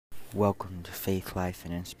Welcome to Faith, Life,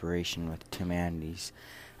 and Inspiration with Tim Andes.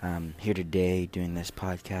 Here today doing this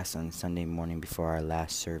podcast on Sunday morning before our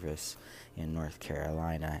last service in North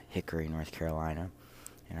Carolina, Hickory, North Carolina.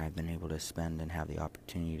 And I've been able to spend and have the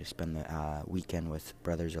opportunity to spend the weekend with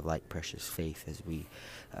brothers of like precious faith as we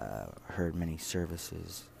heard many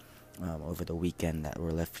services over the weekend that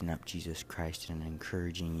were lifting up Jesus Christ and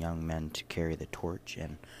encouraging young men to carry the torch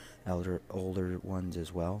and older ones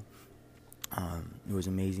as well. It was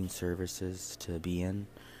amazing services to be in.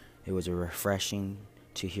 It was a refreshing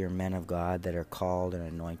to hear men of God that are called and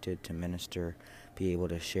anointed to minister, be able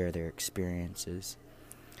to share their experiences.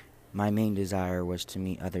 My main desire was to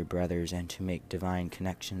meet other brothers and to make divine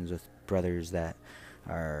connections with brothers that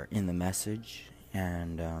are in the message,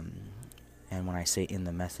 and when I say in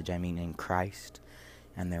the message, I mean in Christ,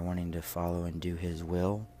 and they're wanting to follow and do His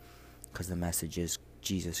will, because the message is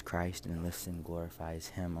Jesus Christ and lifts and glorifies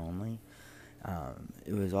Him only.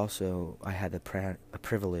 It was also, I had the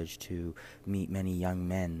privilege to meet many young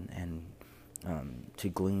men and to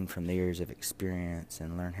glean from their years of experience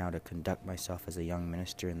and learn how to conduct myself as a young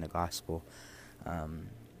minister in the gospel.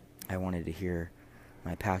 I wanted to hear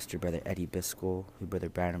my pastor, Brother Eddie Biscoe, who Brother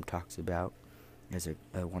Branham talks about as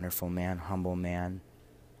a wonderful man, humble man,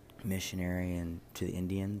 missionary and to the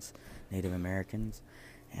Indians, Native Americans,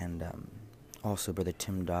 and also Brother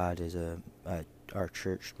Tim Dodd is our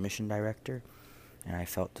church mission director, and I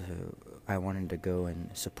felt I wanted to go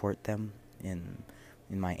and support them in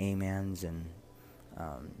my amens and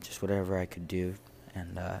just whatever I could do,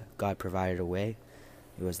 and God provided a way.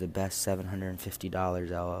 It was the best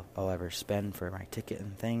 $750 I'll ever spend for my ticket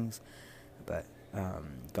and things, but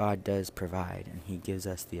God does provide, and He gives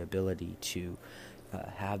us the ability to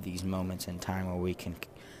have these moments in time where we can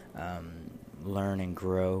learn and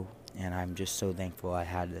grow, and I'm just so thankful I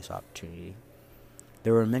had this opportunity.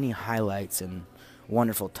 There were many highlights and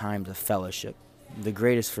wonderful times of fellowship. The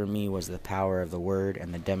greatest for me was the power of the Word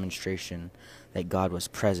and the demonstration that God was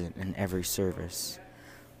present in every service.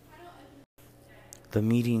 The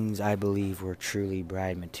meetings, I believe, were truly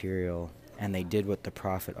bride material, and they did what the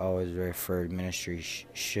prophet always referred ministry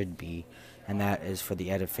should be, and that is for the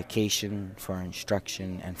edification, for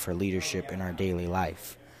instruction, and for leadership in our daily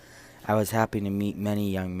life. I was happy to meet many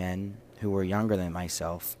young men who were younger than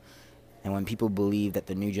myself, and when people believe that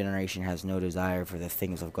the new generation has no desire for the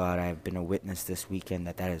things of God, I have been a witness this weekend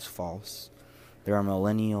that is false. There are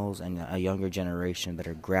millennials and a younger generation that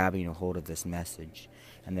are grabbing a hold of this message,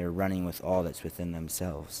 and they're running with all that's within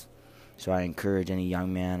themselves. So I encourage any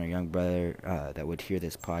young man or young brother that would hear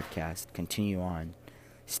this podcast, continue on,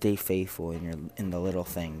 stay faithful in the little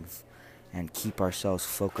things, and keep ourselves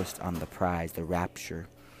focused on the prize, the rapture,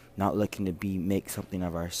 not looking to make something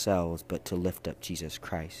of ourselves, but to lift up Jesus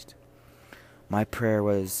Christ. My prayer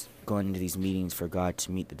was going into these meetings for God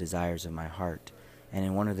to meet the desires of my heart. And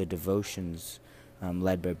in one of the devotions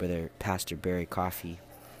led by Brother Pastor Barry Coffey,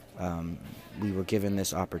 we were given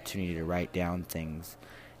this opportunity to write down things.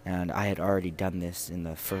 And I had already done this in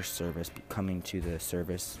the first service, coming to the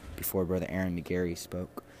service before Brother Aaron McGarry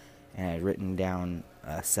spoke. And I had written down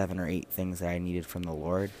 7 or 8 things that I needed from the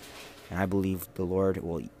Lord. And I believe the Lord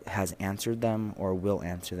has answered them or will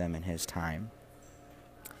answer them in His time.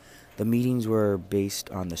 The meetings were based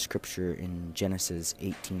on the scripture in Genesis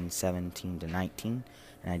 18:17-19,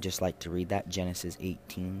 and I'd just like to read that, Genesis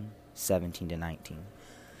 18:17-19.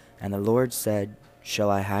 And the Lord said, "Shall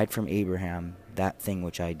I hide from Abraham that thing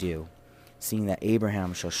which I do, seeing that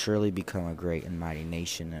Abraham shall surely become a great and mighty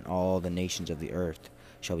nation, and all the nations of the earth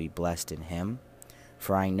shall be blessed in him?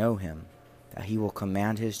 For I know him, that he will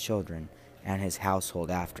command his children and his household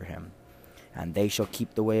after him, and they shall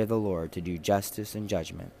keep the way of the Lord to do justice and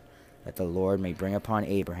judgment, that the Lord may bring upon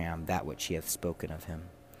Abraham that which he hath spoken of him."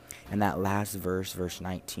 And that last verse, verse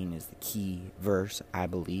 19, is the key verse, I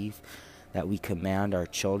believe, that we command our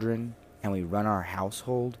children and we run our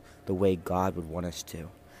household the way God would want us to.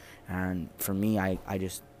 And for me, I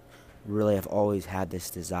just really have always had this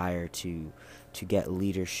desire to get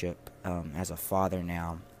leadership as a father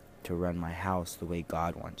now, to run my house the way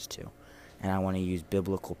God wants to. And I want to use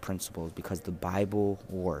biblical principles because the Bible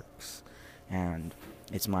works. And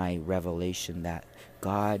it's my revelation that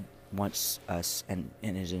God wants us and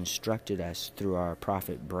has instructed us through our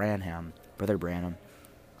prophet Branham, Brother Branham,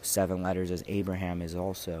 7 letters, as Abraham is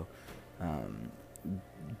also,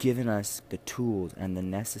 given us the tools and the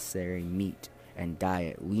necessary meat and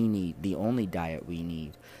diet we need, the only diet we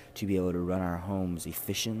need to be able to run our homes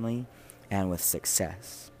efficiently and with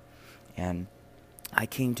success. And I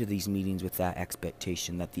came to these meetings with that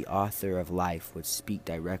expectation that the author of life would speak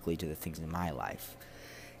directly to the things in my life.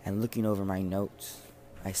 And looking over my notes,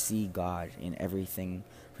 I see God in everything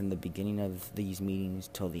from the beginning of these meetings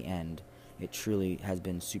till the end. It truly has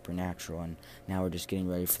been supernatural, and now we're just getting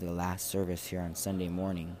ready for the last service here on Sunday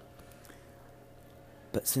morning.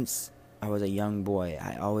 But since I was a young boy,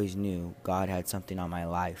 I always knew God had something on my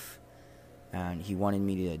life, and He wanted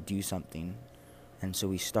me to do something. And so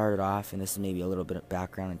we started off, and this is maybe a little bit of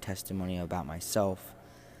background and testimony about myself,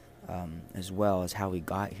 as well as how we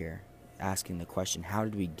got here, asking the question, how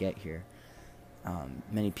did we get here?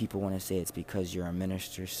 Many people want to say it's because you're a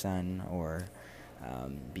minister's son, or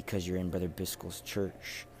because you're in Brother Biscoe's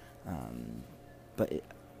church. But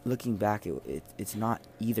looking back, it's not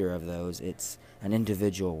either of those. It's an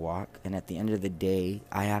individual walk, and at the end of the day,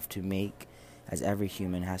 I have to make, as every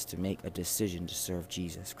human has to make, a decision to serve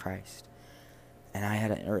Jesus Christ. And I had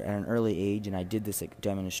at an early age, and I did this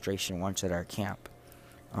demonstration once at our camp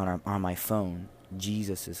on my phone.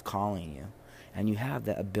 Jesus is calling you, and you have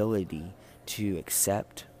the ability to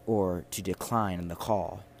accept or to decline the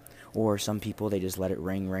call. Or some people, they just let it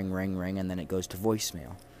ring, ring, ring, ring, and then it goes to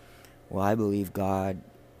voicemail. Well, I believe God,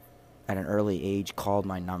 at an early age, called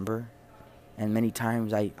my number. And many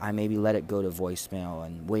times I maybe let it go to voicemail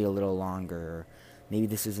and wait a little longer. Or maybe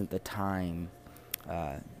this isn't the time.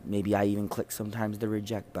 Maybe I even click sometimes the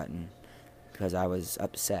reject button because I was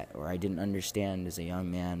upset, or I didn't understand as a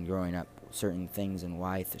young man growing up certain things and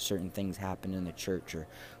why certain things happened in the church, or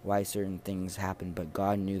why certain things happened. But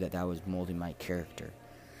God knew that was molding my character.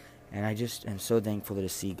 And I just am so thankful to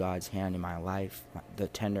see God's hand in my life, the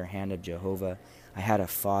tender hand of Jehovah. I had a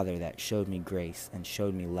father that showed me grace and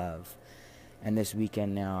showed me love. And this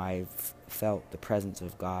weekend now I've felt the presence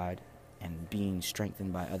of God and being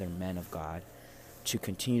strengthened by other men of God to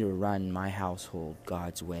continue to run my household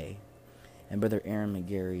God's way. And Brother Aaron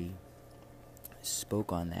McGarry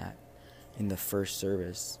spoke on that in the first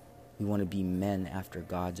service. We want to be men after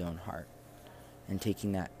God's own heart. And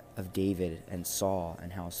taking that of David and Saul,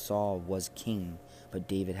 and how Saul was king, but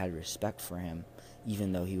David had respect for him,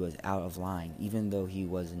 even though he was out of line, even though he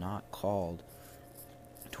was not called.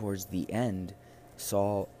 Towards the end,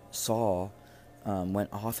 Saul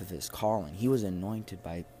went off of his calling. He was anointed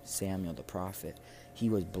by Samuel the prophet. He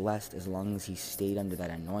was blessed as long as he stayed under that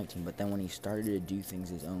anointing, but then when he started to do things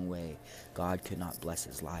his own way, God could not bless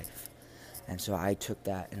his life. And so I took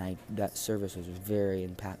that, and that service was very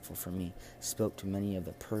impactful for me. Spoke to many of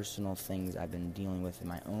the personal things I've been dealing with in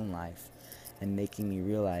my own life, and making me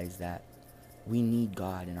realize that we need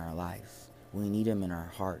God in our lives. We need Him in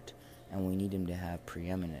our heart, and we need Him to have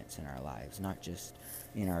preeminence in our lives, not just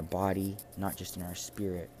in our body, not just in our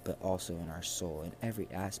spirit, but also in our soul, in every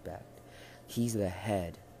aspect. He's the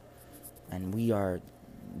head, and we are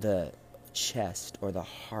the chest or the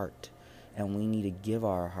heart. And we need to give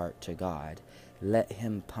our heart to God. Let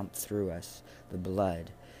Him pump through us the blood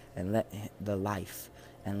and let the life,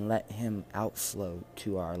 and let Him outflow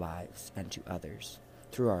to our lives and to others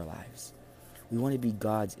through our lives. We want to be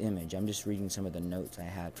God's image. I'm just reading some of the notes I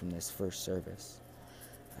had from this first service.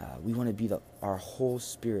 We want to be our whole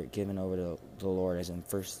spirit given over to the Lord, as in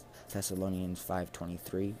 1 Thessalonians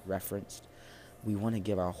 5:23 referenced. We want to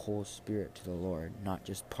give our whole spirit to the Lord, not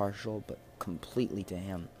just partial, but completely to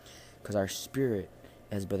Him. Because our spirit,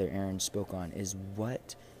 as Brother Aaron spoke on, is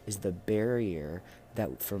what is the barrier that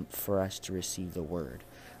for us to receive the Word.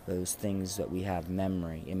 Those things that we have: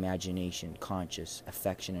 memory, imagination, conscious,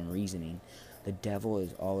 affection, and reasoning. The devil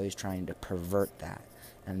is always trying to pervert that.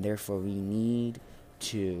 And therefore we need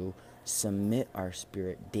to submit our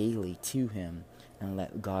spirit daily to Him and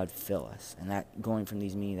let God fill us. And that, going from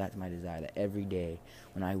these meetings, that's my desire, that every day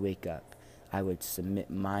when I wake up, I would submit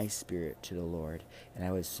my spirit to the Lord, and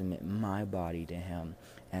I would submit my body to Him,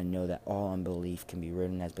 and know that all unbelief can be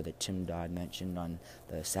ridden, as Brother Tim Dodd mentioned on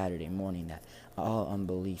the Saturday morning, that all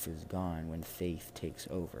unbelief is gone when faith takes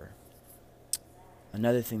over.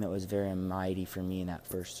 Another thing that was very mighty for me in that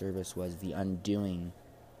first service was the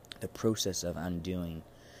process of undoing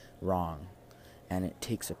wrong. And it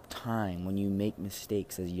takes a time when you make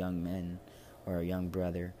mistakes as young men, or a young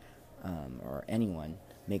brother, or anyone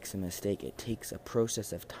makes a mistake. It takes a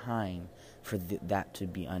process of time for that to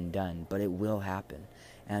be undone, but it will happen.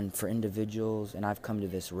 And for individuals, and I've come to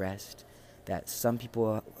this rest, that some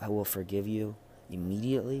people will forgive you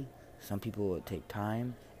immediately, some people will take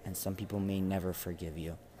time, and some people may never forgive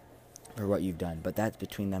you for what you've done, but that's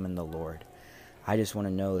between them and the Lord. I just want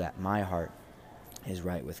to know that my heart is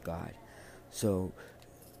right with God. So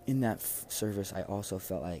in that service, I also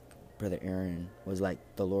felt like Brother Aaron was like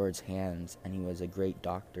the Lord's hands, and he was a great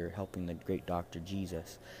doctor, helping the great doctor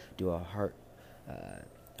Jesus do a heart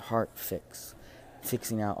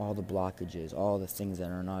fixing out all the blockages, all the things that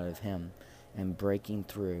are not of Him. and breaking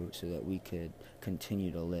through so that we could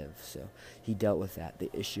continue to live. So he dealt with that, the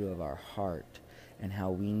issue of our heart, and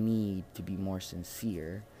how we need to be more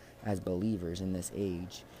sincere as believers in this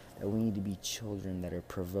age, that we need to be children that are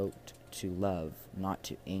provoked to love, not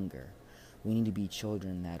to anger. We need to be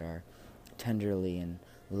children that are tenderly and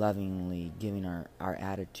lovingly giving our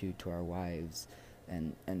attitude to our wives.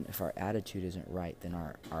 And if our attitude isn't right, then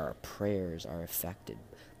our prayers are affected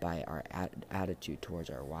by our attitude towards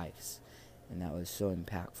our wives. And that was so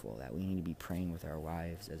impactful, that we need to be praying with our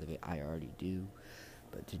wives, as I already do,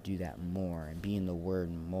 but to do that more and be in the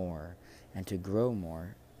Word more and to grow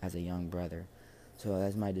more as a young brother. So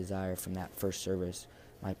that's my desire from that first service.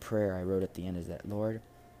 My prayer I wrote at the end is that, Lord,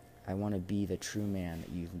 I want to be the true man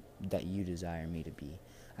that you desire me to be.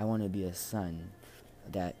 I want to be a son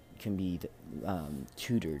that can be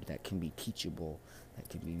tutored, that can be teachable, that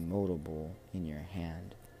can be moldable in your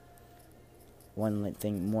hand. One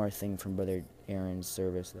more thing from Brother Aaron's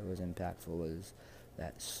service that was impactful was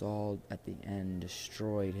that Saul at the end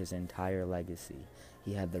destroyed his entire legacy.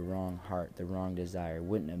 He had the wrong heart, the wrong desire,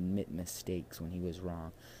 wouldn't admit mistakes when he was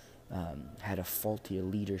wrong, had a faulty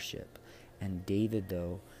leadership. And David,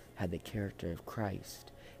 though, had the character of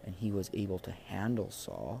Christ, and he was able to handle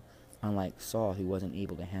Saul. Unlike Saul, who wasn't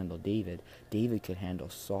able to handle David, David could handle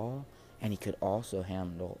Saul, and he could also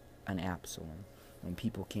handle an Absalom. When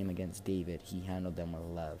people came against David, he handled them with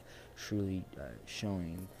love, truly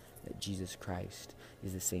showing that Jesus Christ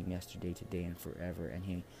is the same yesterday, today, and forever. And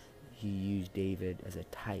he used David as a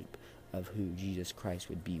type of who Jesus Christ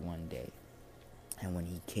would be one day, and when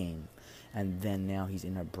he came. And then now he's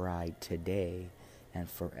in a bride today and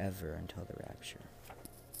forever until the rapture.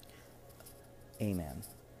 Amen.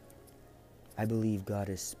 I believe God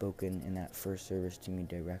has spoken in that first service to me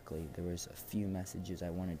directly. There was a few messages I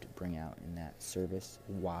wanted to bring out in that service.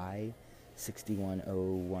 Why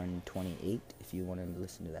 610128, if you want to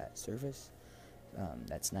listen to that service.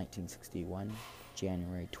 That's 1961,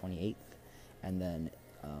 January 28th. And then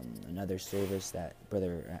another service that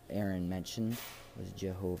Brother Aaron mentioned was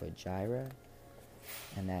Jehovah Jireh.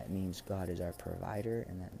 And that means God is our provider,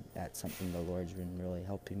 and that's something the Lord's been really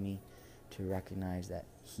helping me to recognize, that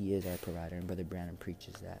he is our provider. And Brother Brandon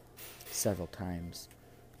preaches that several times.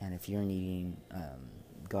 And if you're needing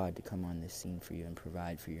God to come on this scene for you and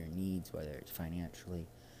provide for your needs, whether it's financially,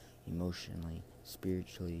 emotionally,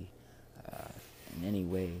 spiritually, in any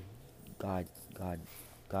way, God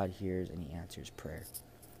hears and he answers prayer.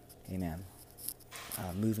 Amen.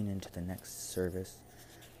 Moving into the next service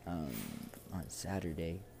on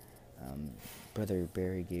Saturday, Brother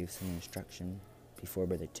Barry gave some instruction before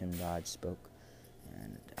Brother Tim Dodge spoke,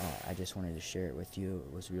 and I just wanted to share it with you.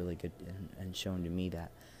 It was really good and shown to me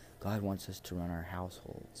that God wants us to run our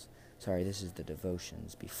households. Sorry, this is the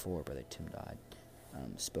devotions before Brother Tim Dodge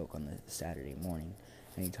spoke on the Saturday morning,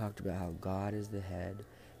 and he talked about how God is the head,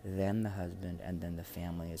 then the husband, and then the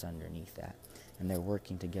family is underneath that, and they're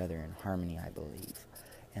working together in harmony, I believe.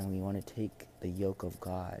 And we want to take the yoke of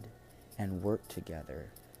God and work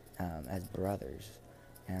together as brothers,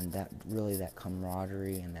 and that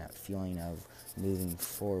camaraderie and that feeling of moving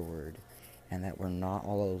forward, and that we're not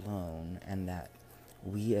all alone, and that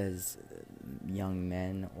we as young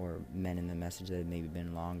men or men in the message that have maybe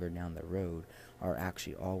been longer down the road are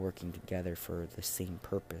actually all working together for the same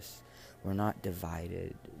purpose. We're not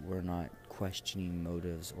divided, we're not questioning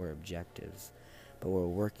motives or objectives, but we're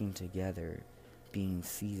working together, being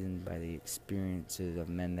seasoned by the experiences of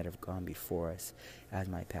men that have gone before us, as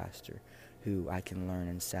my pastor, who I can learn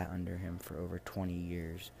and sat under him for over 20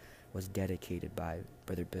 years, was dedicated by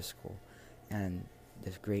Brother Biscoe. And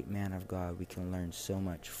this great man of God we can learn so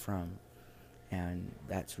much from. And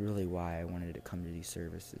that's really why I wanted to come to these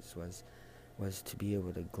services, was to be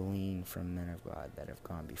able to glean from men of God that have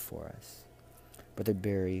gone before us. Brother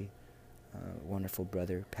Barry, wonderful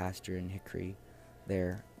brother, pastor in Hickory,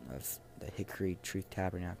 there of the Hickory Truth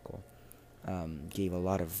Tabernacle, gave a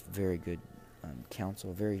lot of very good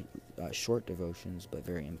counsel, very short devotions, but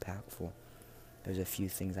very impactful. There's a few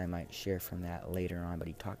things I might share from that later on, but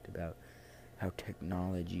he talked about how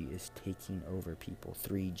technology is taking over people,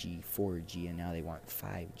 3G, 4G, and now they want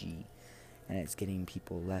 5G, and it's getting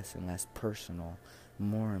people less and less personal,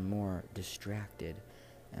 more and more distracted.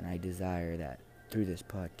 And I desire that through this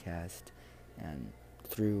podcast and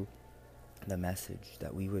through the message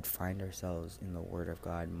that we would find ourselves in the Word of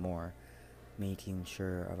God more, making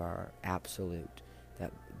sure of our absolute,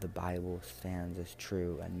 that the Bible stands as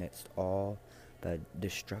true amidst all the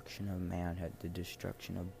destruction of manhood, the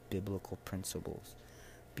destruction of biblical principles,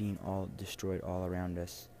 being all destroyed all around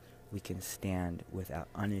us. We can stand without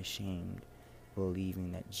unashamed,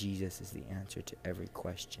 believing that Jesus is the answer to every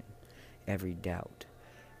question. every doubt.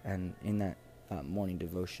 And in that morning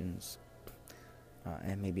devotions,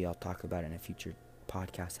 and maybe I'll talk about it in a future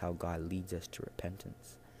podcast, how God leads us to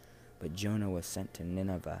repentance. But Jonah was sent to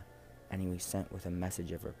Nineveh, and he was sent with a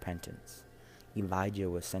message of repentance. Elijah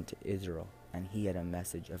was sent to Israel, and he had a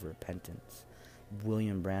message of repentance.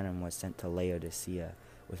 William Branham was sent to Laodicea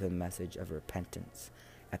with a message of repentance.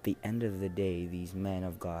 At the end of the day, these men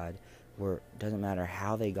of God doesn't matter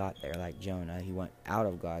how they got there, like Jonah, he went out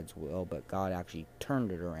of God's will, but God actually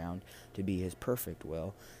turned it around to be his perfect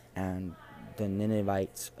will, and the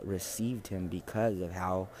Ninevites received him because of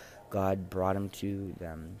how God brought him to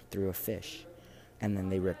them through a fish, and then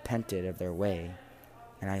they repented of their way.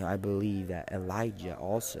 And I believe that Elijah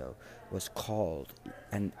also was called,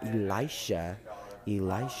 and Elisha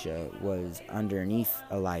was underneath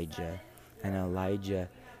Elijah, and Elisha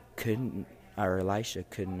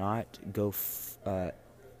could not go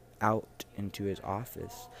out into his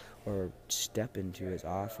office or step into his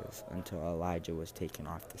office until Elijah was taken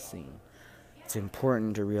off the scene. It's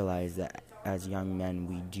important to realize that as young men,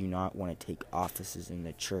 we do not want to take offices in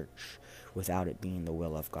the church without it being the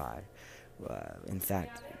will of God. In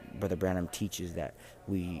fact, Brother Branham teaches that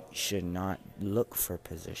we should not look for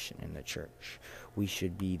position in the church. We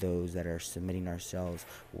should be those that are submitting ourselves,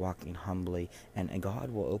 walking humbly, and God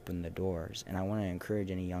will open the doors. And I want to encourage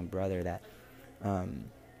any young brother that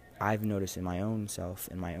I've noticed in my own self,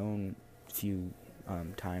 in my own few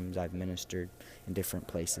times I've ministered in different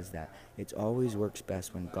places, that it always works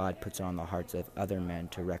best when God puts it on the hearts of other men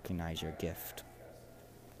to recognize your gift.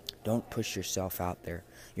 Don't push yourself out there.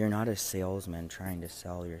 You're not a salesman trying to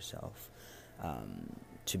sell yourself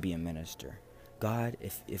to be a minister. God,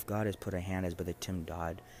 if God has put a hand, as Brother Tim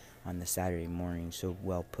Dodd on the Saturday morning so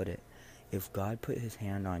well put it, if God put his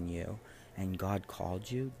hand on you and God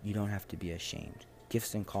called you, you don't have to be ashamed.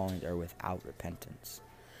 Gifts and callings are without repentance.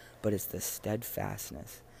 But it's the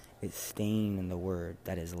steadfastness, it's staying in the word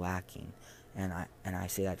that is lacking. And I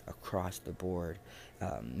say that across the board.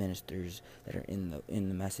 Ministers that are in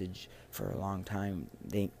the message for a long time,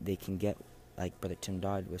 they can get, like Brother Tim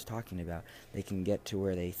Dodd was talking about, they can get to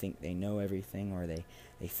where they think they know everything, or they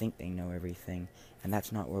think they know everything, and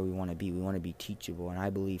that's not where we want to be. We want to be teachable, and I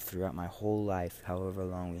believe throughout my whole life, however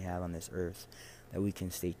long we have on this earth, that we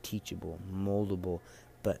can stay teachable, moldable,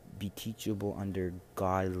 but be teachable under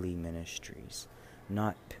godly ministries.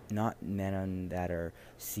 Not men that are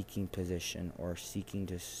seeking position or seeking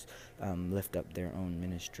to lift up their own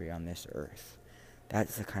ministry on this earth.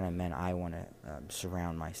 That's the kind of men I want to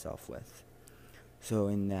surround myself with. So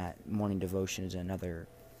in that morning devotion is another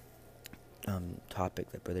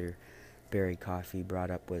topic that Brother Barry Coffey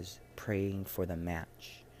brought up, was praying for the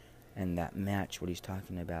match. And that match, what he's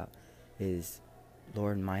talking about is,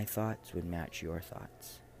 Lord, my thoughts would match your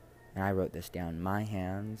thoughts. And I wrote this down. My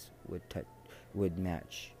hands would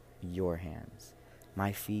match your hands.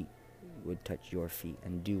 My feet would touch your feet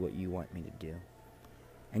and do what you want me to do.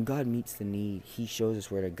 And God meets the need. He shows us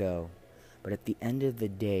where to go. But at the end of the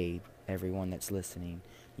day, everyone that's listening,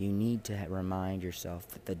 you need to remind yourself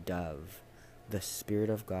that the dove, the Spirit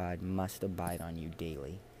of God, must abide on you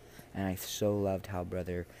daily. And I so loved how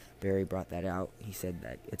Brother Barry brought that out. He said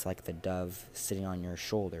that it's like the dove sitting on your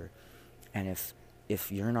shoulder. And if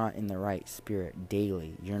you're not in the right spirit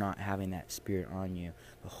daily, you're not having that Spirit on you,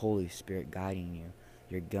 the Holy Spirit guiding you,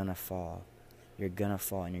 you're gonna fall. You're gonna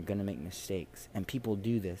fall and you're gonna make mistakes. And people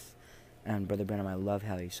do this. And Brother Branham, I love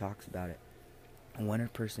how he talks about it. And when a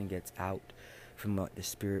person gets out from what the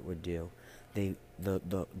Spirit would do, the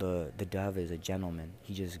dove is a gentleman.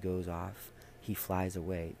 He just goes off, he flies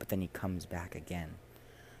away, but then he comes back again.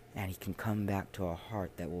 And he can come back to a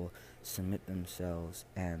heart that will submit themselves.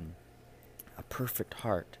 And a perfect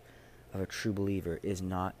heart of a true believer is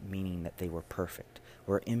not meaning that they were perfect.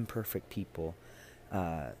 We're imperfect people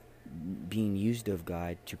being used of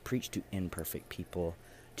God to preach to imperfect people,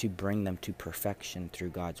 to bring them to perfection through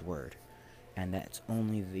God's word. And that's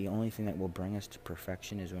the only thing that will bring us to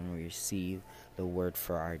perfection is when we receive the word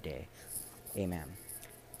for our day. Amen.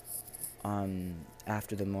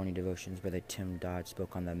 After the morning devotions, Brother Tim Dodd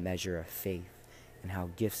spoke on the measure of faith and how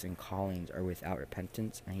gifts and callings are without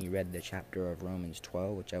repentance. And he read the chapter of Romans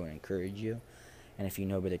 12, which I would encourage you. And if you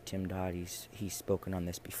know Brother Tim Dodd, he's spoken on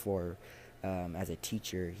this before. As a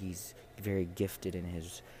teacher, he's very gifted in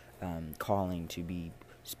his calling to be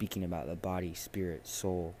speaking about the body, spirit,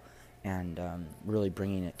 soul, and really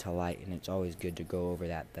bringing it to light. And it's always good to go over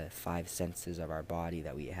that, the 5 senses of our body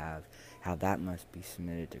that we have, how that must be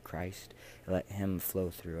submitted to Christ, let him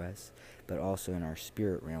flow through us. But also in our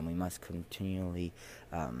spirit realm, we must continually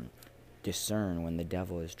discern when the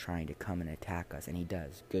devil is trying to come and attack us, and he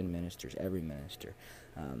does. Good ministers, every minister,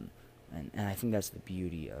 And I think that's the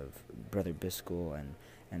beauty of Brother Biscoe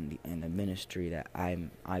and the ministry that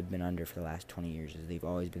I've been under for the last 20 years, is they've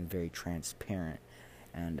always been very transparent,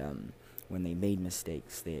 and when they made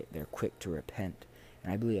mistakes, they're quick to repent.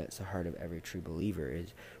 And I believe that's the heart of every true believer,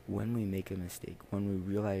 is when we make a mistake, when we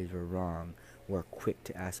realize we're wrong, we're quick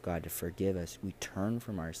to ask God to forgive us. We turn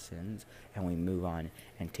from our sins and we move on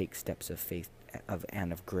and take steps of faith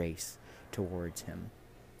and of grace towards Him.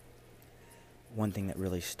 One thing that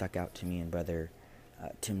really stuck out to me in Brother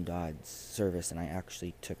Tim Dodd's service, and I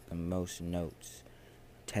actually took the most notes,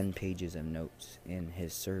 10 pages of notes in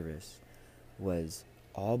his service, was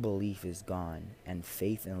all belief is gone and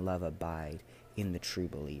faith and love abide in the true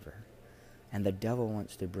believer. And the devil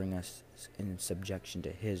wants to bring us in subjection to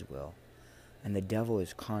his will. And the devil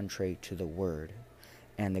is contrary to the word.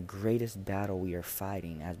 And the greatest battle we are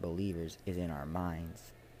fighting as believers is in our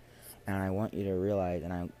minds. And I want you to realize,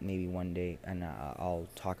 and maybe one day, and I'll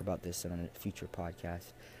talk about this in a future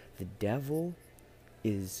podcast, the devil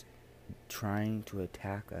is trying to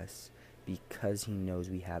attack us because he knows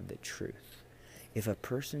we have the truth. If a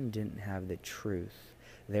person didn't have the truth,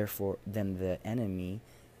 therefore, then the enemy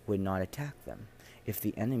would not attack them. If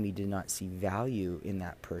the enemy did not see value in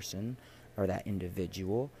that person or that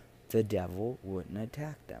individual, the devil wouldn't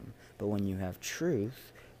attack them. But when you have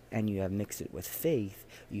truth and you have mixed it with faith,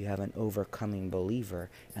 you have an overcoming believer,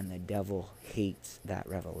 and the devil hates that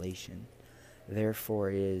revelation. Therefore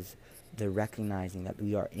is the recognizing that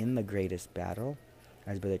we are in the greatest battle,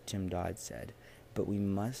 as Brother Tim Dodd said, but we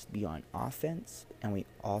must be on offense, and we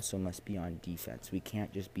also must be on defense. We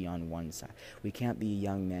can't just be on one side. We can't be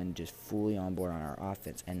young men just fully on board on our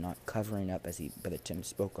offense and not covering up, as Brother Tim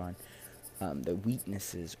spoke on, the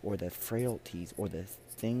weaknesses or the frailties or the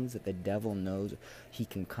things that the devil knows he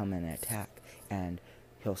can come and attack, and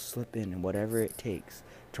he'll slip in whatever it takes,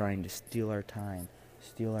 trying to steal our time,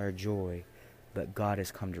 steal our joy, but God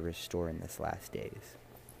has come to restore in this last days.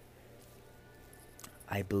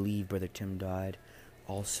 I believe Brother Tim Dodd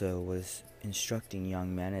also was instructing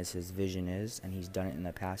young men, as his vision is, and he's done it in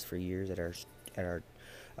the past for years at our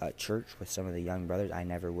church with some of the young brothers. I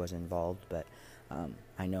never was involved, but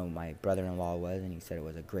I know my brother-in-law was, and he said it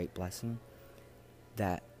was a great blessing,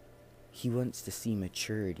 that he wants to see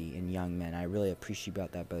maturity in young men. I really appreciate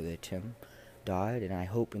about that Brother Tim Dodd, and I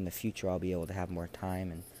hope in the future I'll be able to have more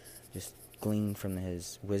time and just glean from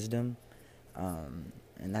his wisdom,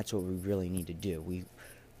 and that's what we really need to do.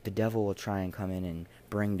 The devil will try and come in and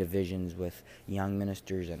bring divisions with young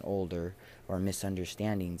ministers and older, or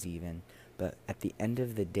misunderstandings even, but at the end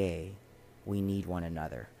of the day, we need one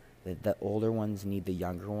another. The older ones need the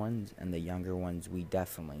younger ones, and the younger ones, we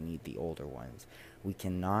definitely need the older ones. We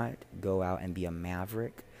cannot go out and be a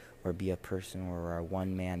maverick or be a person or a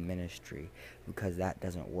one-man ministry, because that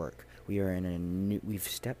doesn't work. We've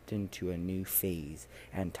stepped into a new phase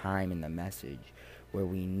and time in the message where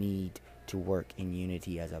we need to work in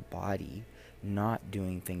unity as a body, not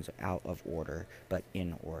doing things out of order, but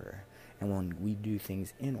in order. And when we do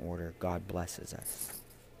things in order, God blesses us.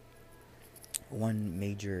 One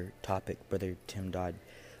major topic Brother Tim Dodd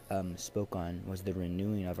spoke on was the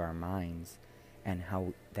renewing of our minds, and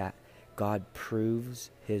how that God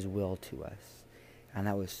proves His will to us. And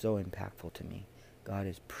that was so impactful to me. God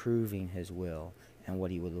is proving His will and what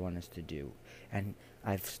He would want us to do. And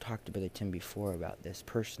I've talked to Brother Tim before about this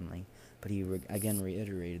personally, but he again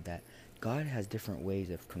reiterated that God has different ways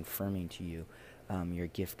of confirming to you your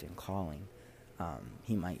gift and calling.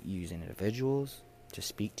 He might use individuals to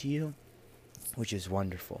speak to you, which is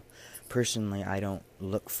wonderful. Personally, I don't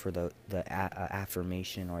look for the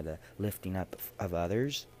affirmation or the lifting up of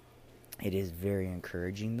others. It is very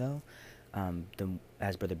encouraging, though.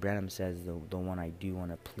 As Brother Branham says, the one I do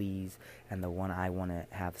want to please and the one I want to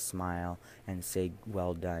have smile and say,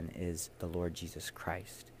 well done, is the Lord Jesus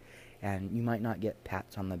Christ. And you might not get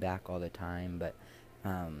pats on the back all the time, but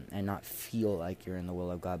and not feel like you're in the will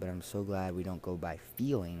of God, but I'm so glad we don't go by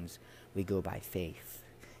feelings, we go by faith.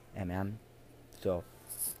 Amen? So,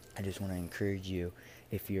 I just want to encourage you,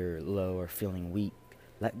 if you're low or feeling weak,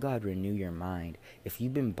 let God renew your mind. If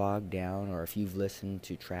you've been bogged down, or if you've listened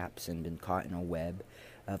to traps and been caught in a web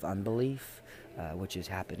of unbelief, which is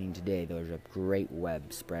happening today, there's a great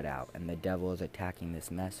web spread out, and the devil is attacking this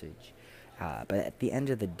message. But at the end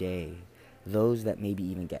of the day, those that maybe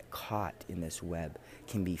even get caught in this web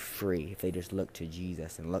can be free if they just look to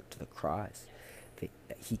Jesus and look to the cross.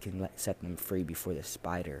 He can set them free before the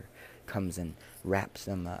spider comes and wraps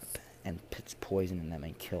them up and puts poison in them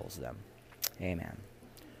and kills them. Amen.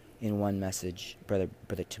 In one message, Brother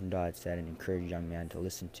Tim Dodd said, and encouraged young man to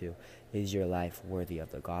listen to, "Is your life worthy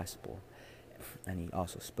of the gospel?" And he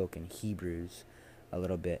also spoke in Hebrews a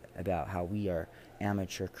little bit about how we are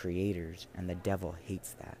amateur creators, and the devil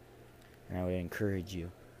hates that. And I would encourage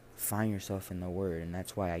you, find yourself in the Word, and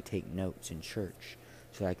that's why I take notes in church,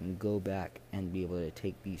 so I can go back and be able to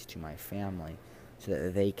take these to my family, so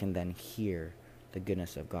that they can then hear the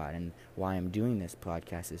goodness of God. And why I'm doing this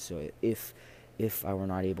podcast is so if I were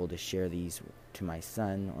not able to share these to my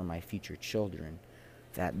son or my future children,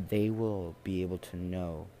 that they will be able to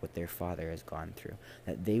know what their father has gone through,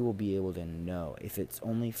 that they will be able to know, if it's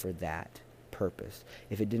only for that purpose,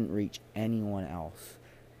 if it didn't reach anyone else,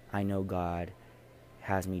 I know God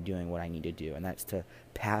has me doing what I need to do, and that's to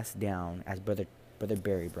pass down, as Brother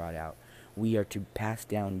Barry brought out, we are to pass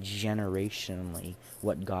down generationally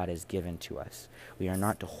what God has given to us. We are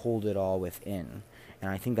not to hold it all within,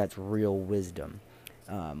 and I think that's real wisdom.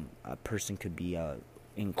 A person could be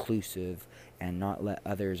inclusive and not let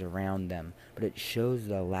others around them, but it shows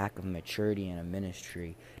the lack of maturity in a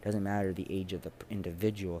ministry. It doesn't matter the age of the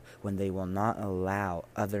individual, when they will not allow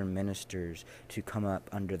other ministers to come up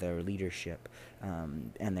under their leadership,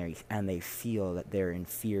 and they feel that they're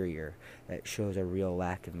inferior. That shows a real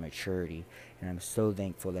lack of maturity. And I'm so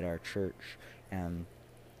thankful that our church and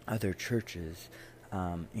other churches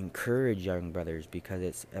encourage young brothers, because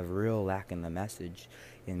it's a real lack in the message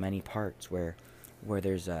in many parts where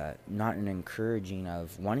there's not an encouraging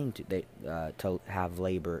of wanting to have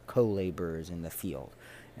co-laborers in the field.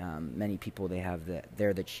 Many people,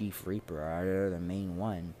 they're the chief reaper, or they're the main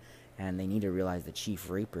one, and they need to realize the chief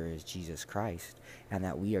reaper is Jesus Christ, and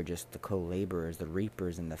that we are just the co-laborers, the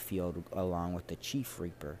reapers in the field, along with the chief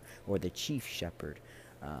reaper or the chief shepherd.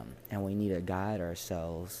 And we need to guide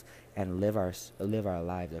ourselves and live our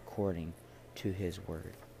lives according to His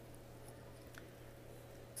word.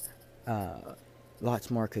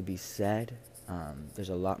 Lots more could be said. There's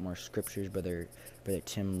a lot more scriptures. Brother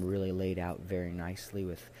Tim really laid out very nicely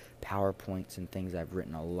with PowerPoints and things. I've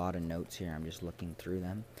written a lot of notes here. I'm just looking through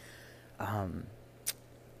them.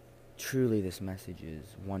 Truly, this message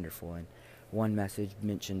is wonderful. And one message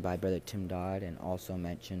mentioned by Brother Tim Dodd, and also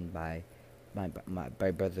mentioned by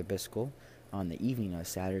Brother Biscoe on the evening of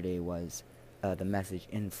Saturday, was the message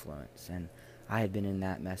influence. And I had been in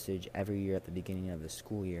that message every year at the beginning of the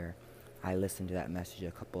school year. I listened to that message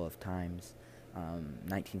a couple of times.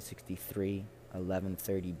 1963,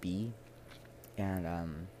 1130B,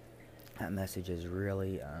 and that message has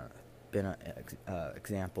really been an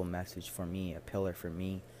example message for me, a pillar for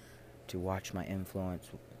me to watch my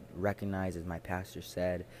influence, recognize, as my pastor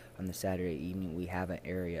said on the Saturday evening, we have an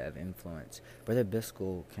area of influence. Brother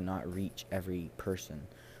Biscoe cannot reach every person.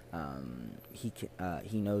 He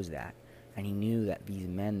knows that, and he knew that these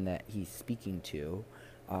men that he's speaking to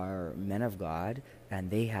are men of God, and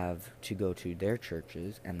they have to go to their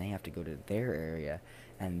churches, and they have to go to their area,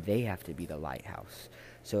 and they have to be the lighthouse.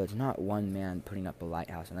 So it's not one man putting up a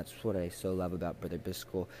lighthouse, and that's what I so love about Brother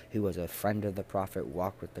Biscoe, who was a friend of the prophet,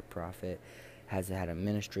 walked with the prophet, has had a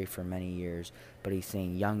ministry for many years, but he's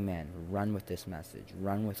saying, young men, run with this message,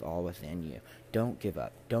 run with all within you. Don't give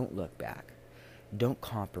up, don't look back, don't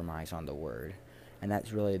compromise on the word. And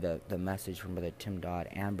that's really the message from Brother Tim Dodd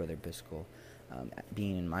and Brother Biscoe.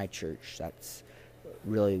 Being in my church, that's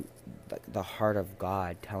really the heart of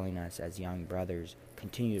God telling us as young brothers,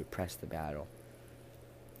 continue to press the battle.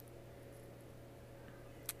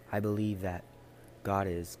 I believe that God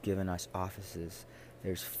has given us offices.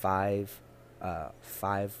 There's five-fold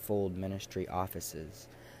ministry offices,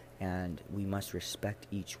 and we must respect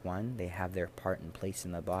each one. They have their part and place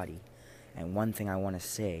in the body. And one thing I want to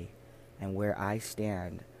say, and where I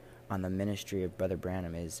stand on the ministry of Brother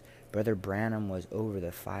Branham, is Brother Branham was over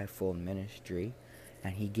the fivefold ministry,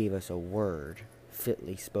 and he gave us a word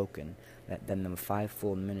fitly spoken, that then the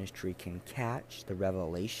fivefold ministry can catch the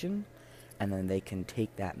revelation, and then they can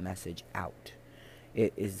take that message out.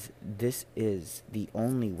 This is the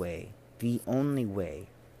only way we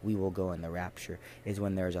will go in the rapture, is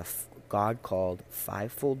when there's a God-called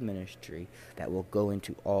fivefold ministry that will go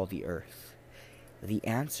into all the earth. The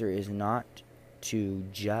answer is not to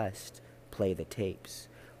just play the tapes,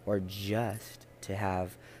 or just to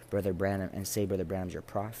have Brother Branham and say Brother Branham's your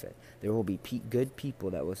prophet. There will be good people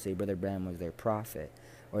that will say Brother Branham was their prophet,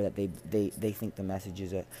 or that they think the message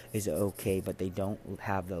is okay, but they don't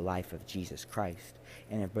have the life of Jesus Christ.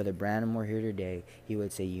 And if Brother Branham were here today, he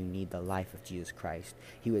would say you need the life of Jesus Christ.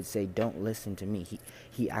 He would say, don't listen to me.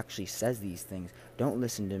 He actually says these things. Don't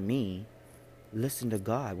listen to me. Listen to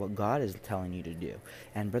God, what God is telling you to do.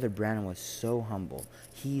 And Brother Branham was so humble.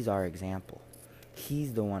 He's our example.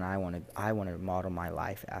 He's the one I want to model my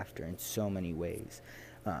life after in so many ways.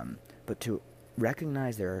 But to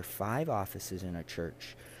recognize there are 5 offices in a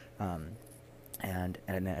church, And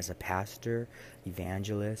as a pastor,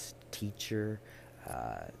 evangelist, teacher,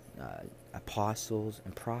 uh, apostles,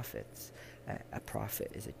 and prophets. A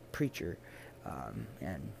prophet is a preacher,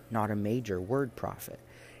 and not a major word prophet.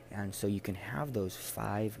 And so you can have those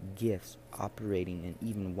 5 gifts operating in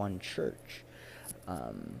even one church.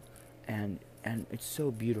 And it's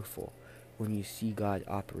so beautiful when you see God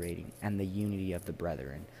operating and the unity of the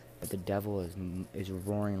brethren. But the devil is a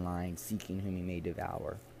roaring lion, seeking whom he may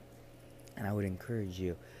devour. And I would encourage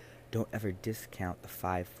you, don't ever discount the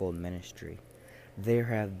 5-fold ministry. There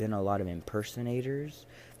have been a lot of impersonators.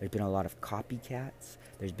 There's been a lot of copycats.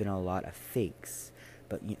 There's been a lot of fakes.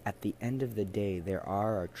 But at the end of the day, there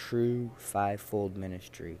are a true 5-fold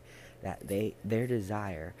ministry that their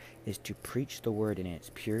desire is to preach the word in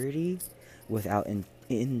its purity without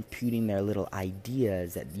imputing their little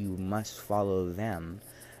ideas that you must follow them,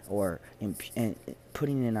 or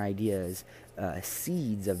putting in ideas,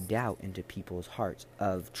 seeds of doubt into people's hearts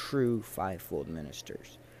of true 5-fold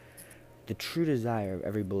ministers. The true desire of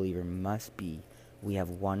every believer must be, we have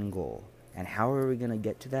one goal. And how are we going to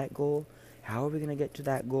get to that goal? How are we going to get to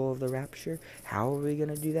that goal of the rapture? How are we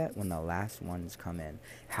going to do that? When the last ones come in.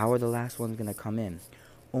 How are the last ones going to come in?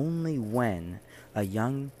 Only when a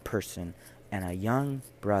young person and a young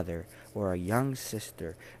brother or a young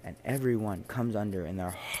sister and everyone comes under and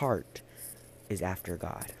their heart is after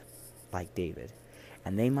God, like David.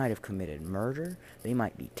 And they might have committed murder, they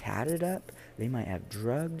might be tatted up, they might have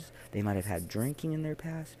drugs, they might have had drinking in their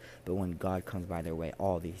past, but when God comes by their way,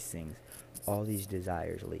 all these things, all these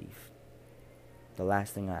desires leave. The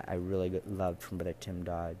last thing I really loved from Brother Tim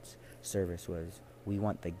Dodd's service was, we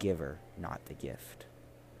want the giver, not the gift.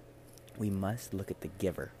 We must look at the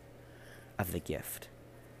giver of the gift.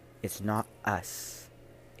 It's not us.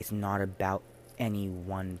 It's not about any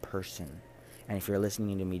one person. And if you're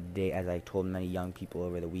listening to me today, as I told many young people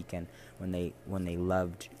over the weekend when they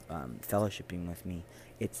loved fellowshipping with me,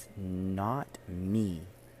 it's not me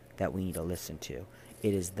that we need to listen to.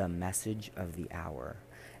 It is the message of the hour.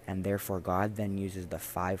 And therefore, God then uses the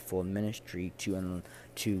 5-fold ministry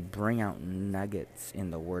to bring out nuggets in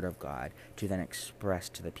the Word of God to then express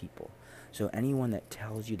to the people. So anyone that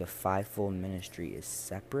tells you the 5-fold ministry is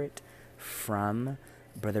separate from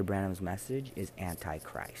Brother Branham's message is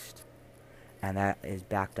Antichrist. And that is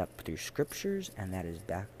backed up through scriptures, and that is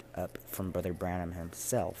backed up from Brother Branham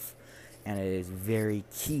himself. And it is very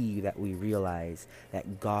key that we realize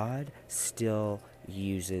that God still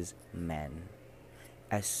uses men.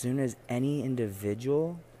 As soon as any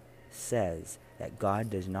individual says that God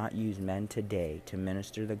does not use men today to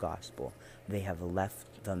minister the gospel, they have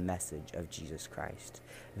left the message of Jesus Christ.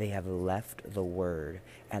 They have left the word,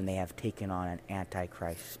 and they have taken on an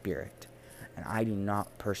antichrist spirit. And I do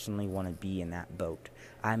not personally want to be in that boat.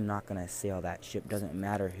 I'm not going to sail that ship. Doesn't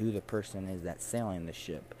matter who the person is that's sailing the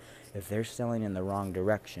ship. If they're sailing in the wrong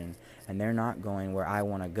direction and they're not going where I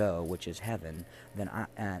want to go, which is heaven, then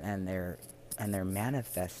they're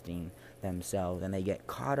manifesting themselves, and they get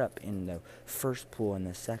caught up in the first pool and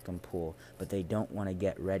the second pool, but they don't want to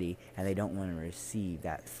get ready, and they don't want to receive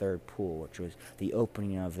that third pool, which was the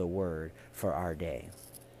opening of the word for our day.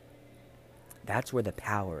 That's where the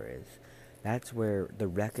power is. That's where the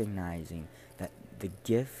recognizing that the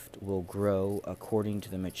gift will grow according to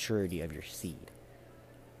the maturity of your seed.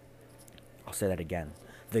 I'll say that again.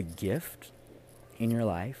 The gift in your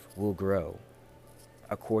life will grow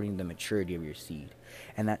according to the maturity of your seed.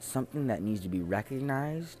 And that's something that needs to be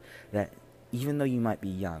recognized, that even though you might be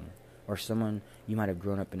young, or someone, you might have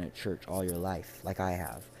grown up in a church all your life, like I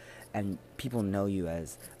have, and people know you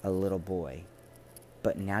as a little boy,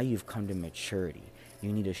 but now you've come to maturity.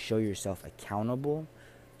 You need to show yourself accountable,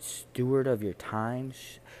 steward of your time,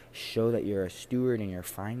 show that you're a steward in your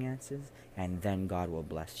finances, and then God will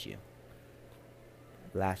bless you.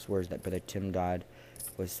 Last words that Brother Tim Dodd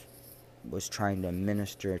was trying to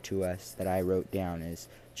minister to us that I wrote down is,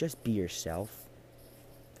 just be yourself.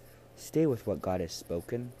 Stay with what God has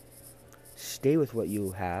spoken. Stay with what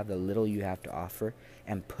you have, the little you have to offer,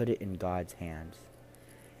 and put it in God's hands.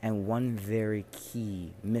 And one very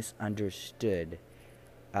key, misunderstood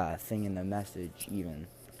thing in the message even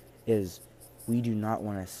is, we do not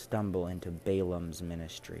want to stumble into Balaam's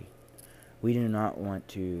ministry. We do not want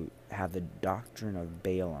to have the doctrine of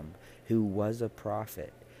Balaam, who was a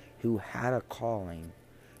prophet, who had a calling,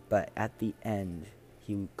 but at the end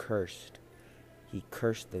he cursed. He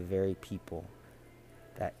cursed the very people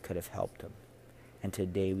that could have helped him. And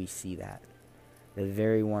today we see that. The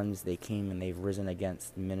very ones they came and they've risen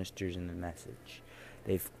against the ministers in the message.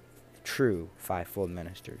 True 5-fold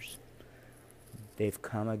ministers. They've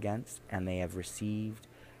come against and they have received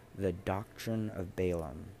the doctrine of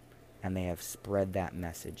Balaam, and they have spread that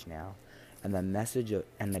message now. And the message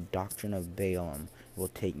and the doctrine of Balaam will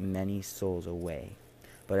take many souls away.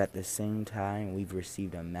 But at the same time, we've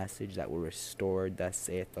received a message that will restore, thus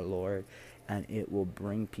saith the Lord, and it will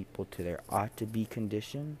bring people to their ought-to-be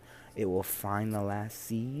condition. It will find the last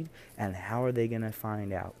seed, and how are they going to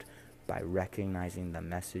find out? By recognizing the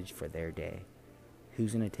message for their day.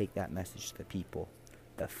 Who's going to take that message to the people?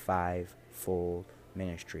 The fivefold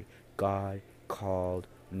ministry. God called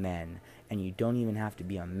men, and you don't even have to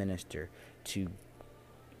be a minister to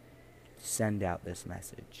send out this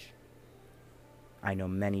message. I know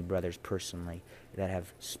many brothers personally that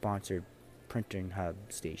have sponsored printing hub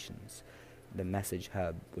stations. The Message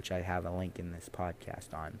Hub, which I have a link in this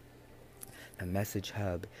podcast on. The Message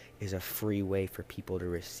Hub is a free way for people to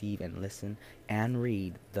receive and listen and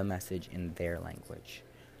read the message in their language.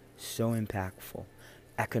 So impactful.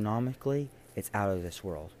 Economically, it's out of this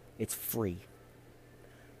world. It's free.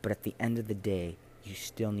 But at the end of the day, you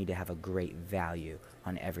still need to have a great value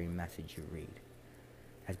on every message you read.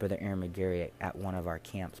 As Brother Aaron McGarry at one of our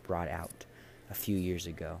camps brought out a few years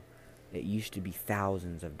ago, it used to be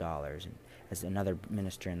thousands of dollars. And as another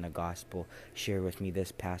minister in the gospel shared with me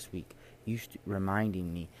this past week,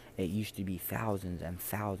 reminding me it used to be thousands and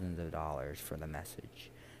thousands of dollars for the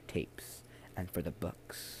message tapes and for the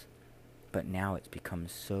books. But now it's become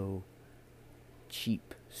so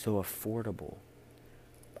cheap, so affordable.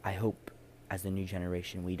 I hope as the new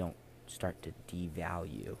generation we don't start to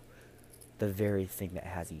devalue the very thing that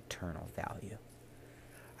has eternal value.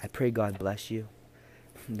 I pray God bless you.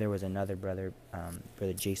 There was another brother,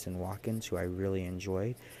 Brother Jason Watkins, who I really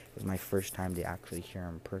enjoyed. It was my first time to actually hear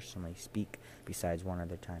him personally speak, besides one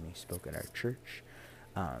other time he spoke at our church.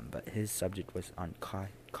 But his subject was on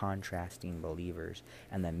contrasting believers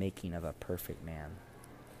and the making of a perfect man,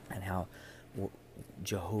 and how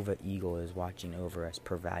Jehovah Eagle is watching over us,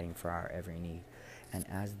 providing for our every need. And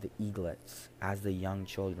as the eaglets, as the young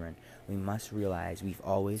children, we must realize we've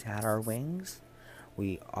always had our wings.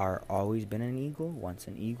 We are always been an eagle, once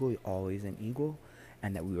an eagle, always an eagle,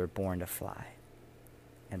 and that we were born to fly.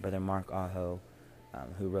 And Brother Mark Aho,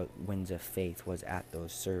 who wrote Winds of Faith, was at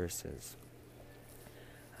those services,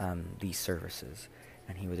 these services,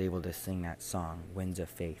 and he was able to sing that song, Winds of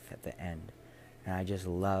Faith, at the end. And I just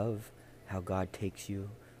love how God takes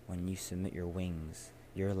you when you submit your wings,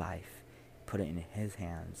 your life, put it in His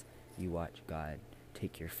hands. You watch God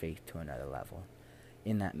take your faith to another level.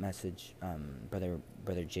 In that message, Brother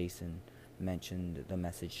Jason mentioned the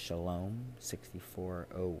message Shalom,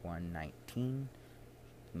 640119.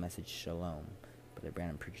 The message Shalom. Brother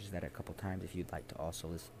Brandon preaches that a couple times. If you'd like to also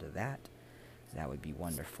listen to that, that would be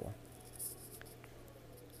wonderful.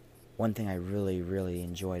 One thing I really, really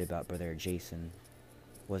enjoyed about Brother Jason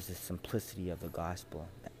was the simplicity of the gospel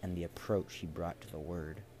and the approach he brought to the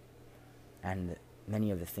word. And many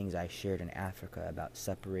of the things I shared in Africa about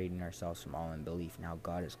separating ourselves from all unbelief. Now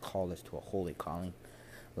God has called us to a holy calling.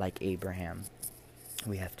 Like Abraham,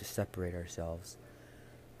 we have to separate ourselves.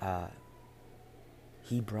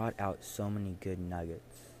 He brought out so many good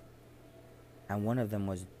nuggets. And one of them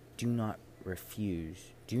was don't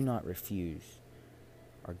refuse,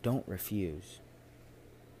 or don't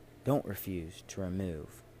refuse to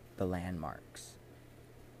remove the landmarks.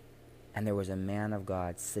 And there was a man of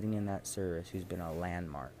God sitting in that service who's been a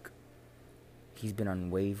landmark. He's been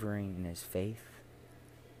unwavering in his faith.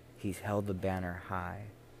 He's held the banner high.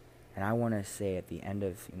 And I want to say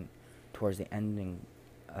towards the ending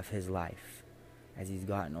of his life, as he's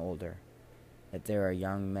gotten older, that there are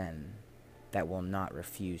young men that will not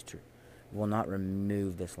remove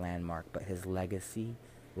this landmark, but his legacy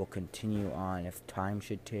will continue on. If time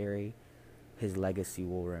should tarry, his legacy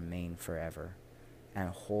will remain forever and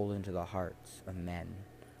hold into the hearts of men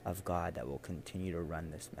of God that will continue to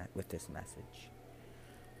run with this message.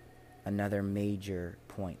 Another major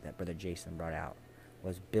point that Brother Jason brought out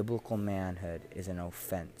was biblical manhood is an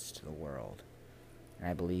offense to the world. And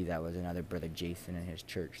I believe that was another Brother Jason in his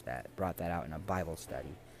church that brought that out in a Bible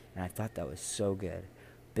study. And I thought that was so good.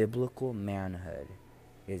 Biblical manhood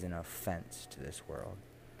is an offense to this world.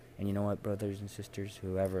 And you know what, brothers and sisters,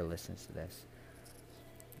 whoever listens to this,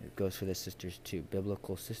 it goes for the sisters too.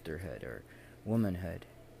 Biblical sisterhood or womanhood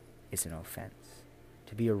is an offense.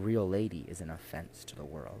 To be a real lady is an offense to the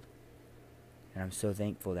world. And I'm so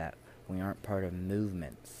thankful that we aren't part of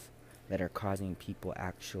movements that are causing people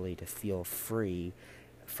actually to feel free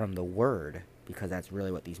from the word, because that's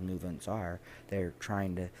really what these movements are. They're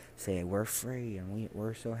trying to say we're free and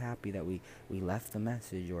we're so happy that we left the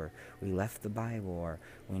message, or we left the Bible, or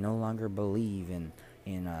we no longer believe in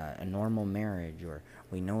a normal marriage, or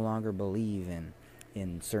we no longer believe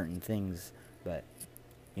in certain things. But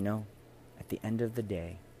You know, at the end of the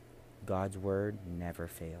day, God's word never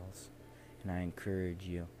fails. And I encourage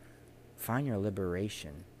you, find your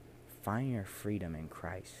liberation, find your freedom in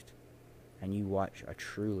Christ, and you watch a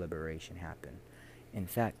true liberation happen. In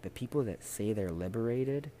fact, the people that say they're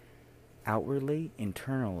liberated, outwardly,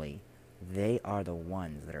 internally, they are the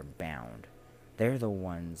ones that are bound. They're the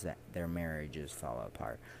ones that their marriages fall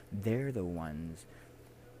apart. They're the ones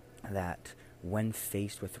that, when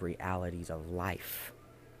faced with realities of life,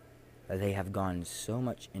 they have gone so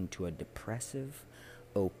much into a depressive,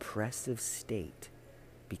 oppressive state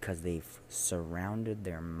because they've surrounded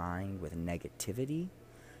their mind with negativity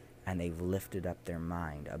and they've lifted up their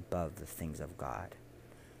mind above the things of God.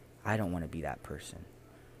 I don't want to be that person.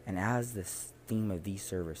 And as this theme of these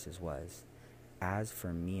services was, as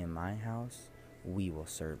for me and my house, we will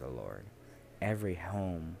serve the Lord. Every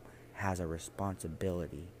home has a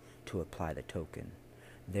responsibility to apply the token.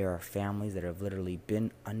 There are families that have literally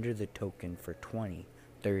been under the token for 20,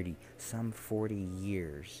 30, some 40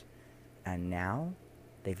 years, and now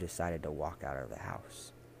they've decided to walk out of the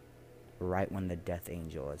house right when the death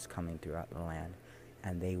angel is coming throughout the land,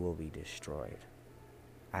 and they will be destroyed.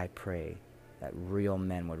 I pray that real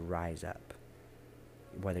men would rise up,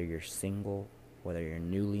 whether you're single, whether you're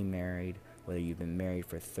newly married, whether you've been married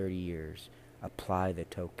for 30 years, apply the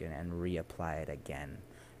token and reapply it again,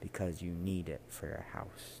 because you need it for your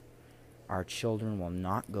house. Our children will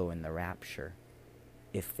not go in the rapture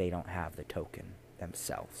if they don't have the token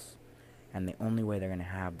themselves. And the only way they're going to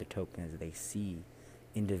have the token is they see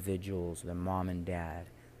individuals, the mom and dad,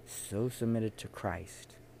 so submitted to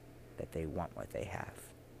Christ that they want what they have.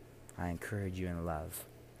 I encourage you in love.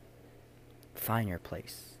 Find your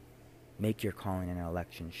place. Make your calling and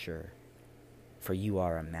election sure. For you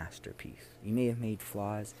are a masterpiece. You may have made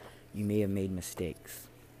flaws, you may have made mistakes,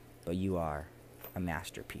 but you are a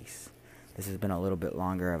masterpiece. This has been a little bit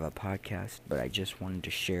longer of a podcast, but I just wanted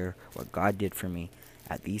to share what God did for me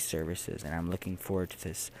at these services, and I'm looking forward to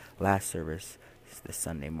this last service this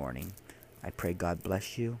Sunday morning. I pray God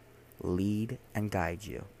bless you, lead, and guide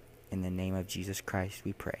you. In the name of Jesus Christ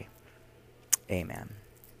we pray. Amen.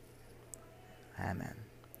 Amen.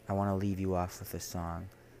 I want to leave you off with a song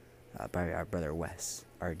by our brother Wes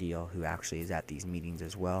Ardeal, who actually is at these meetings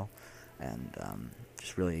as well, and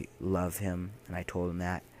just really love him, and I told him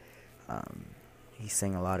that. He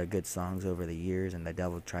sang a lot of good songs over the years, and the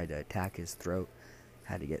devil tried to attack his throat,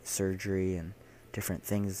 had to get surgery and different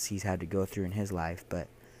things he's had to go through in his life, but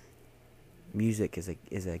music is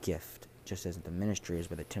a gift, just as the ministry is,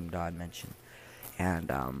 what Tim Dodd mentioned,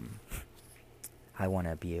 and I want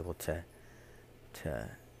to be able to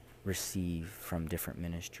receive from different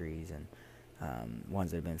ministries and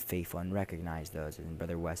ones that have been faithful and recognize those, and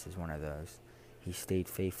Brother Wes is one of those. He stayed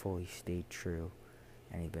faithful, he stayed true,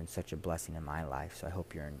 and he's been such a blessing in my life. So I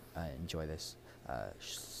hope you enjoy this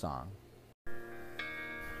song.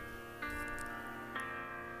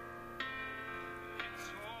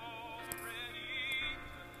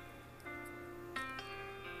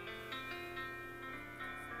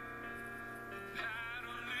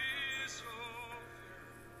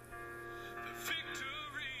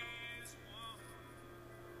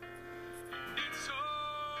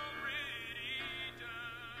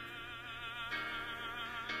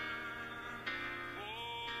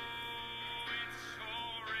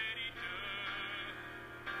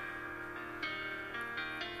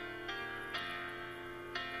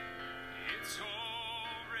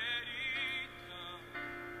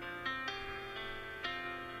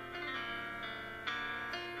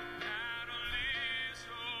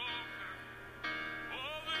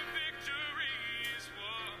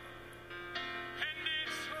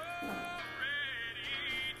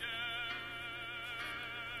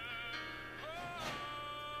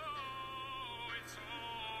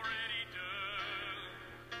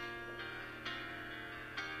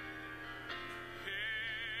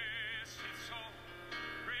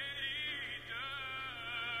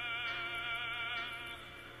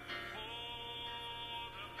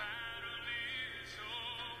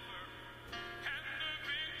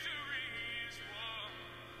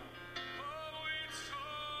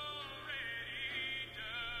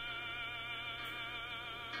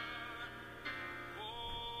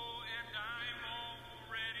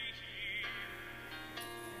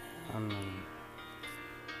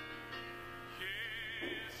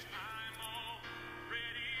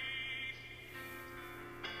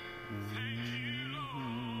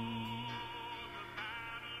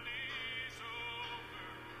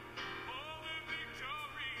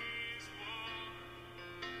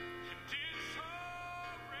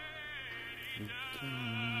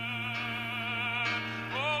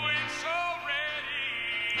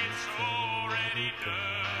 it's already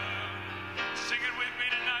done. Sing it with me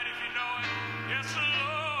tonight if you know it. Yes,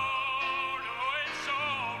 Lord, oh, it's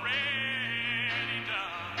already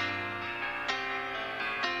done.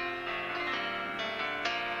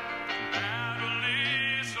 Battle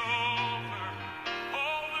is over,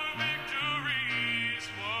 all the victories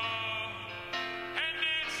won, and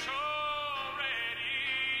it's already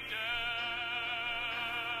done.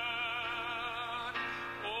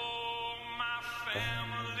 Oh, my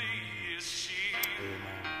family is shielded.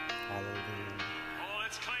 Hallelujah. Oh,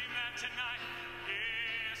 let's claim that tonight.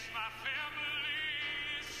 Yes, my family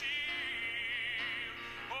is shielded.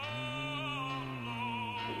 Oh,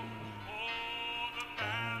 Lord, oh, the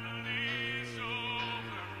battle is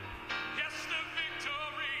over. Yes, the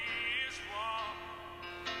victory is won.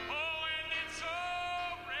 Oh, and it's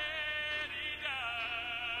already done.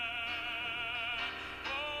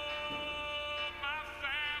 Oh, my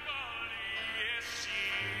family is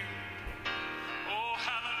shielded. Oh,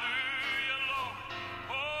 hallelujah, Lord.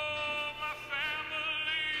 Oh, my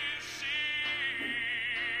family is shielded.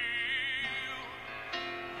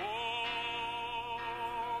 Oh,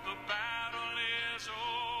 the battle is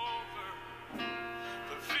over.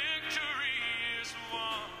 The victory is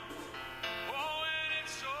won. Oh, and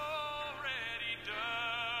it's already done.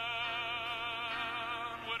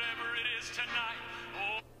 Whatever it is tonight.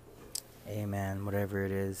 Oh. Amen. Whatever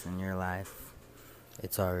it is in your life,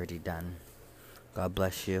 it's already done. God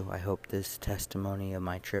bless you. I hope this testimony of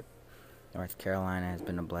my trip to North Carolina has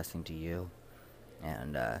been a blessing to you.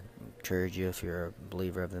 And encourage you if you're a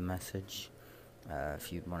believer of the message.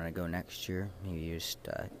 If you want to go next year, maybe you just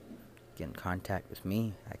get in contact with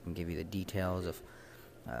me. I can give you the details of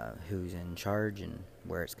who's in charge and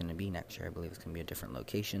where it's going to be next year. I believe it's going to be a different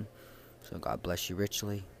location. So God bless you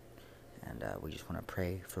richly. And we just want to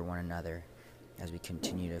pray for one another as we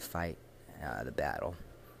continue to fight the battle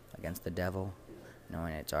against the devil,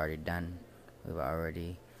 knowing it's already done. We've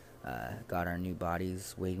already got our new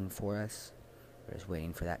bodies waiting for us. We're just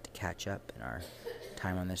waiting for that to catch up and our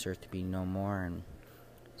time on this earth to be no more and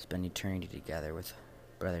spend eternity together with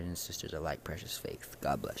brothers and sisters of like precious faith.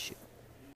 God bless you.